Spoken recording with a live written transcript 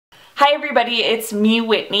Hi everybody, it's me,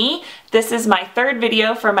 Whitney. This is my third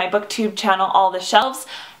video for my booktube channel, All the Shelves.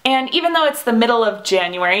 And even though it's the middle of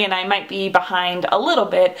January and I might be behind a little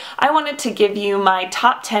bit, I wanted to give you my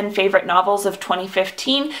top 10 favorite novels of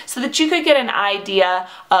 2015 so that you could get an idea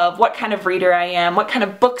of what kind of reader I am, what kind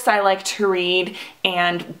of books I like to read,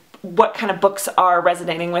 and what kind of books are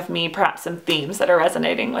resonating with me, perhaps some themes that are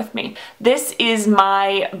resonating with me. This is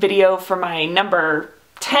my video for my number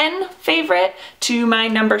 10 favorite to my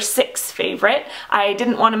number 6 favorite. I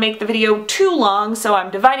didn't want to make the video too long, so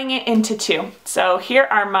I'm dividing it into two. So here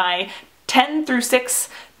are my 10 through 6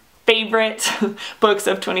 favorite books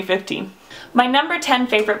of 2015. My number 10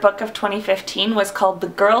 favorite book of 2015 was called The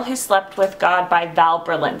Girl Who Slept with God by Val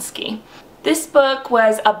Berlinski. This book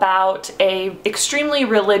was about an extremely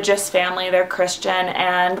religious family. They're Christian,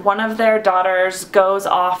 and one of their daughters goes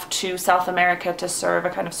off to South America to serve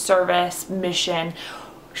a kind of service mission.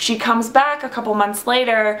 She comes back a couple months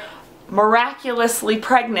later, miraculously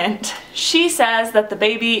pregnant. She says that the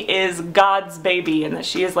baby is God's baby and that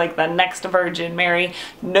she is like the next Virgin Mary.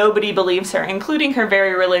 Nobody believes her, including her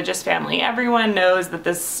very religious family. Everyone knows that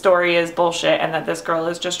this story is bullshit and that this girl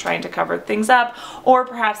is just trying to cover things up, or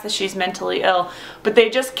perhaps that she's mentally ill, but they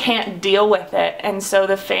just can't deal with it. And so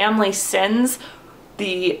the family sends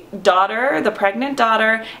the daughter, the pregnant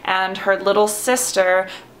daughter, and her little sister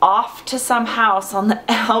off to some house on the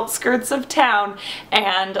outskirts of town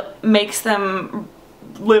and makes them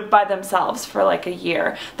live by themselves for like a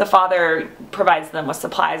year. The father provides them with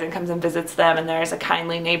supplies and comes and visits them, and there's a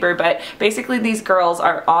kindly neighbor, but basically these girls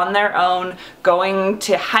are on their own, going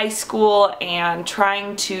to high school and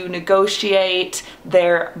trying to negotiate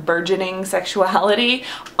their burgeoning sexuality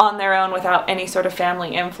on their own without any sort of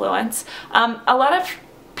family influence. A lot of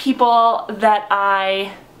people that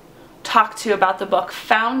I talked to about the book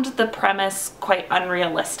found the premise quite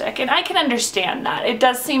unrealistic, and I can understand that. It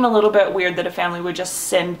does seem a little bit weird that a family would just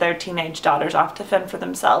send their teenage daughters off to fend for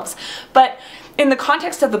themselves, but in the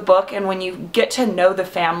context of the book and when you get to know the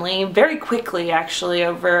family very quickly, actually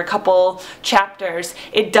over a couple chapters,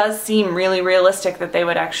 it does seem really realistic that they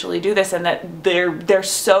would actually do this, and that they're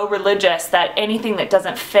so religious that anything that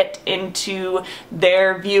doesn't fit into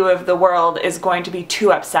their view of the world is going to be too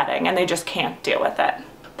upsetting, and they just can't deal with it.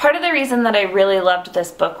 Part of the reason that I really loved this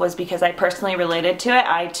book was because I personally related to it.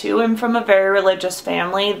 I too am from a very religious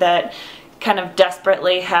family that kind of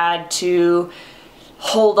desperately had to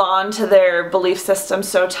hold on to their belief system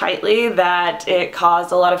so tightly that it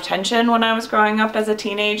caused a lot of tension when I was growing up as a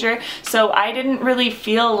teenager. So I didn't really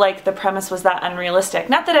feel like the premise was that unrealistic.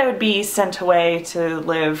 Not that I would be sent away to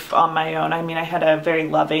live on my own. I mean, I had a very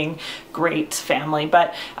loving, great family,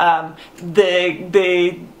 but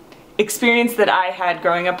the experience that I had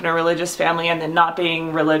growing up in a religious family and then not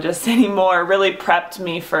being religious anymore really prepped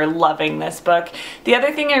me for loving this book. The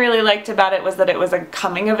other thing I really liked about it was that it was a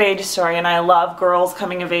coming-of-age story, and I love girls'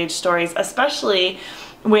 coming-of-age stories, especially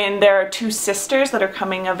when there are two sisters that are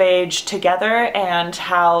coming of age together, and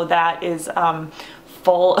how that is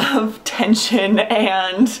full of tension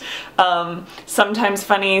and sometimes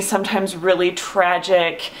funny, sometimes really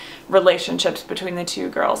tragic relationships between the two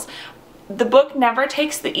girls. The book never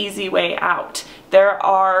takes the easy way out. There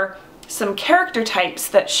are some character types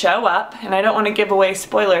that show up, and I don't want to give away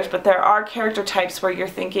spoilers, but there are character types where you're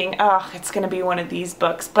thinking, oh, it's going to be one of these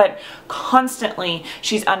books, but constantly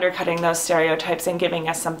she's undercutting those stereotypes and giving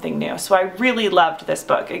us something new. So I really loved this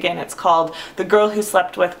book. Again, it's called The Girl Who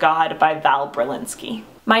Slept with God by Val Berlinski.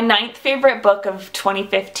 My 9th favorite book of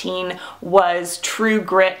 2015 was True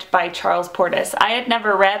Grit by Charles Portis. I had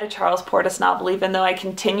never read a Charles Portis novel, even though I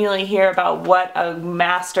continually hear about what a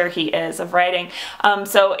master he is of writing.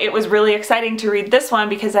 So it was really exciting to read this one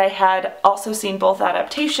because I had also seen both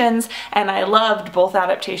adaptations, and I loved both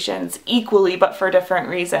adaptations equally, but for different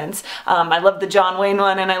reasons. I loved the John Wayne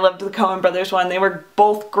one and I loved the Coen Brothers one. They were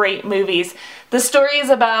both great movies. The story is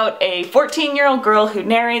about a 14-year-old girl who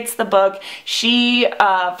narrates the book. She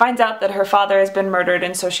finds out that her father has been murdered,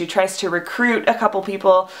 and so she tries to recruit a couple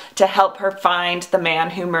people to help her find the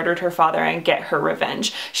man who murdered her father and get her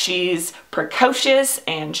revenge. She's precocious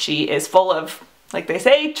and she is full of, like they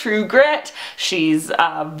say, true grit. She's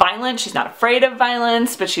violent. She's not afraid of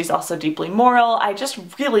violence, but she's also deeply moral. I just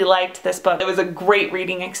really liked this book. It was a great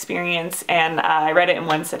reading experience, and I read it in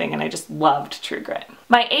one sitting, and I just loved True Grit.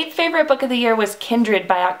 My 8th favorite book of the year was Kindred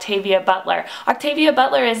by Octavia Butler. Octavia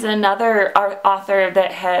Butler is another author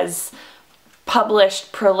that has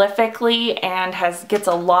published prolifically and gets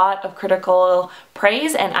a lot of critical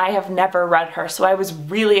praise, and I have never read her, so I was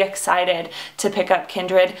really excited to pick up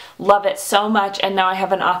Kindred. Love it so much, and now I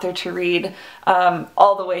have an author to read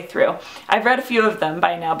all the way through. I've read a few of them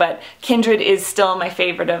by now, but Kindred is still my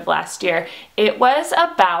favorite of last year. It was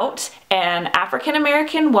about an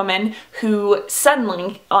African-American woman who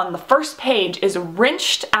suddenly, on the first page, is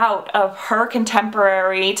wrenched out of her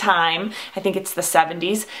contemporary time. I think it's the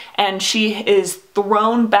 70s, and she is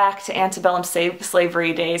thrown back to antebellum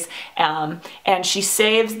slavery days, and she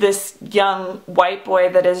saves this young white boy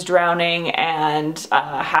that is drowning and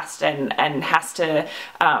has to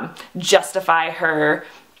justify her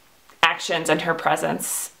actions and her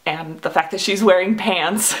presence and the fact that she's wearing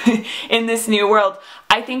pants in this new world.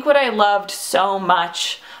 I think what I loved so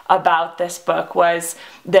much about this book was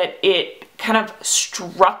that it kind of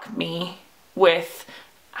struck me with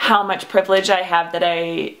how much privilege I have that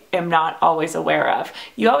I am not always aware of.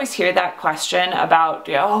 You always hear that question about,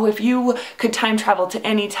 oh, if you could time travel to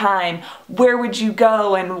any time, where would you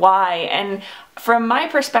go and why? And from my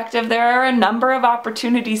perspective, there are a number of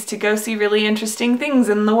opportunities to go see really interesting things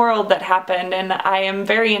in the world that happened, and I am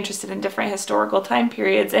very interested in different historical time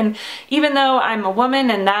periods. And even though I'm a woman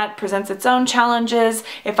and that presents its own challenges,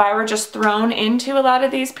 if I were just thrown into a lot of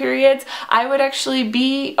these periods, I would actually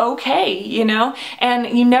be okay, you know?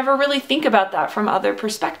 And you never really think about that from other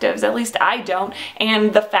perspectives, at least I don't.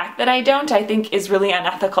 And the fact that I don't, I think, is really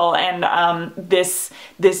unethical, and this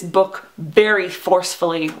book very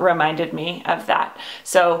forcefully reminded me of that.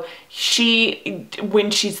 So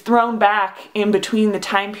when she's thrown back in between the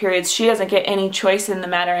time periods, she doesn't get any choice in the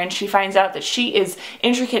matter, and she finds out that she is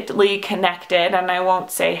intricately connected, and I won't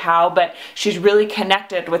say how, but she's really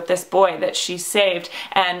connected with this boy that she saved.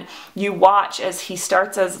 And you watch as he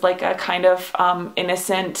starts as like a kind of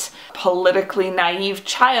innocent, politically naive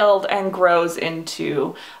child and grows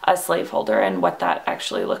into a slaveholder, and what that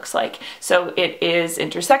actually looks like. So it is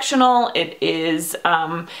intersectional, it is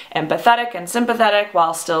empathetic and sympathetic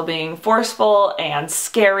while still being forceful and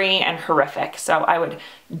scary and horrific. So I would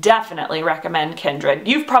definitely recommend Kindred.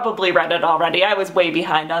 You've probably read it already. I was way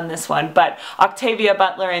behind on this one, but Octavia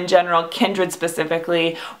Butler in general, Kindred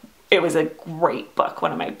specifically, it was a great book,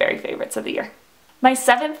 one of my very favorites of the year. My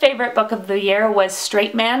 7th favorite book of the year was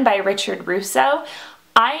Straight Man by Richard Russo.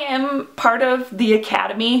 I am part of the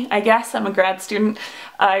Academy, I guess. I'm a grad student.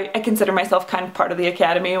 I consider myself kind of part of the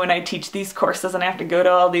Academy when I teach these courses and I have to go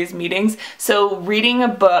to all these meetings. So reading a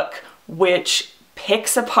book which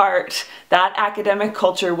picks apart that academic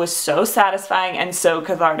culture was so satisfying and so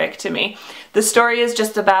cathartic to me. The story is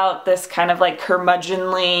just about this kind of like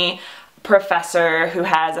curmudgeonly professor who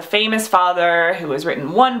has a famous father who has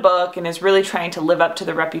written one book and is really trying to live up to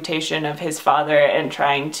the reputation of his father and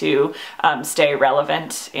trying to stay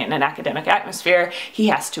relevant in an academic atmosphere. He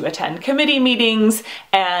has to attend committee meetings,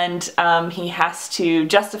 and he has to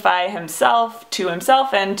justify himself to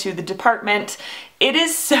himself and to the department. It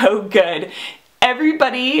is so good.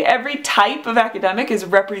 Everybody, every type of academic is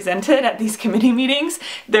represented at these committee meetings.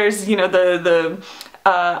 There's, you know, the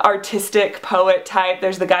artistic poet type,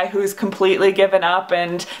 there's the guy who's completely given up,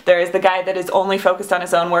 and there's the guy that is only focused on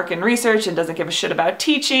his own work and research and doesn't give a shit about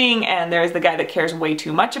teaching, and there's the guy that cares way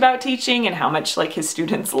too much about teaching and how much like his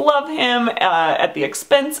students love him at the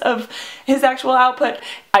expense of his actual output.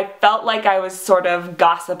 I felt like I was sort of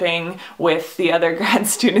gossiping with the other grad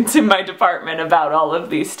students in my department about all of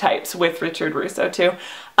these types with Richard Russo too.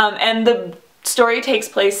 And the story takes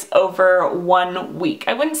place over 1 week.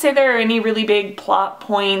 I wouldn't say there are any really big plot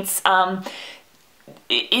points.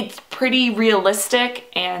 It's pretty realistic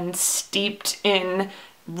and steeped in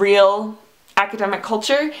real academic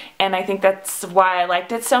culture, and I think that's why I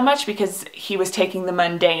liked it so much, because he was taking the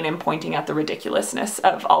mundane and pointing out the ridiculousness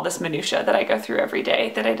of all this minutia that I go through every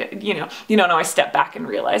day that you don't always step back and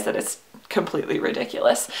realize that it's completely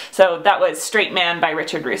ridiculous. So that was Straight Man by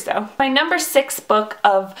Richard Russo. My number 6 book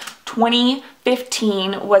of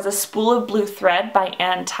 2015 was A Spool of Blue Thread by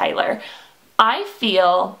Anne Tyler. I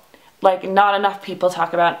feel like not enough people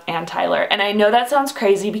talk about Anne Tyler, and I know that sounds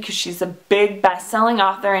crazy because she's a big best-selling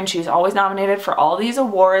author and she's always nominated for all these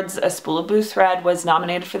awards. A Spool of Blue Thread was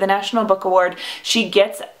nominated for the National Book Award. She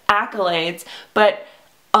gets accolades, but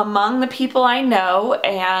among the people I know,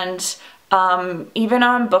 and even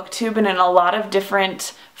on BookTube and in a lot of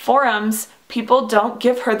different forums, people don't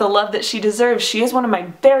give her the love that she deserves. She is one of my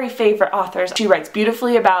very favorite authors. She writes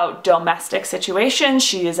beautifully about domestic situations.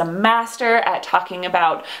 She is a master at talking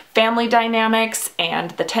about family dynamics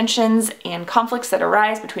and the tensions and conflicts that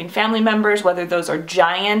arise between family members, whether those are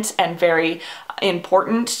giant and very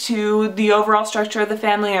important to the overall structure of the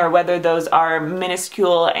family, or whether those are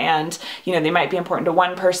minuscule and, you know, they might be important to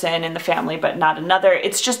one person in the family but not another.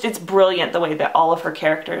 It's brilliant the way that all of her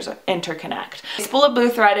characters interconnect. Spool of Blue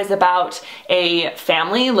Thread is about a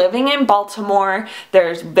family living in Baltimore.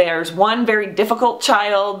 There's one very difficult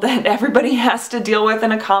child that everybody has to deal with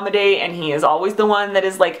and accommodate, and he is always the one that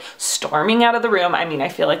is like storming out of the room. I mean, I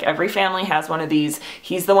feel like every family has one of these.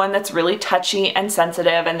 He's the one that's really touchy and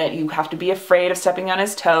sensitive and that you have to be afraid of stepping on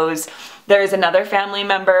his toes. There's another family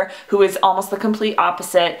member who is almost the complete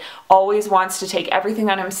opposite, always wants to take everything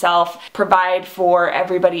on himself, provide for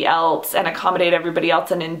everybody else and accommodate everybody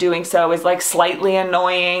else, and in doing so is like slightly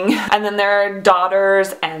annoying. And then there are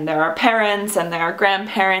daughters, and there are parents, and there are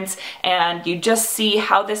grandparents, and you just see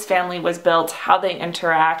how this family was built, how they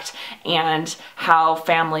interact, and how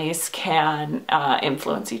families can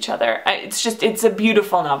influence each other. It's a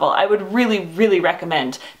beautiful novel. I would really, really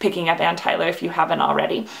recommend picking up Anne Tyler if you haven't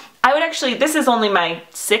already. I would actually, this is only my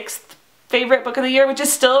 6th favorite book of the year, which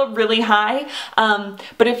is still really high,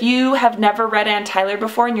 but if you have never read Anne Tyler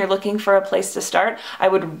before and you're looking for a place to start, I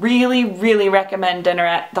would really, really recommend Dinner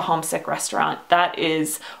at the Homesick Restaurant. That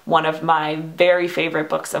is one of my very favorite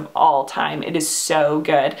books of all time. It is so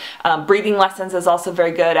good. Breathing Lessons is also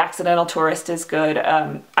very good. Accidental Tourist is good.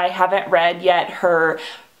 I haven't read yet her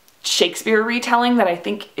Shakespeare retelling that I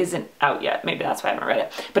think isn't out yet. Maybe that's why I haven't read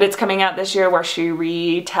it. But it's coming out this year, where she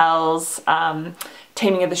retells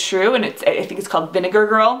Taming of the Shrew, and I think it's called Vinegar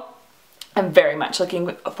Girl. I'm very much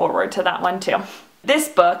looking forward to that one too. This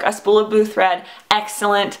book, A Spool of Blue Thread,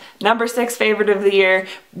 excellent. Number 6 favorite of the year.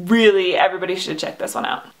 Really, everybody should check this one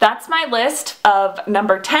out. That's my list of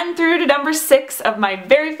number 10 through to number 6 of my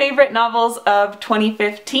very favorite novels of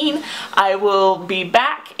 2015. I will be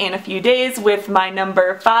back in a few days with my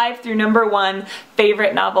number 5 through number 1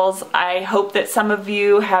 favorite novels. I hope that some of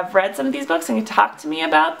you have read some of these books and can talk to me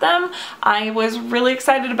about them. I was really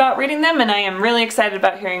excited about reading them, and I am really excited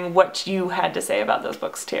about hearing what you had to say about those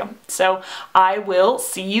books too. So I will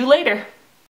see you later.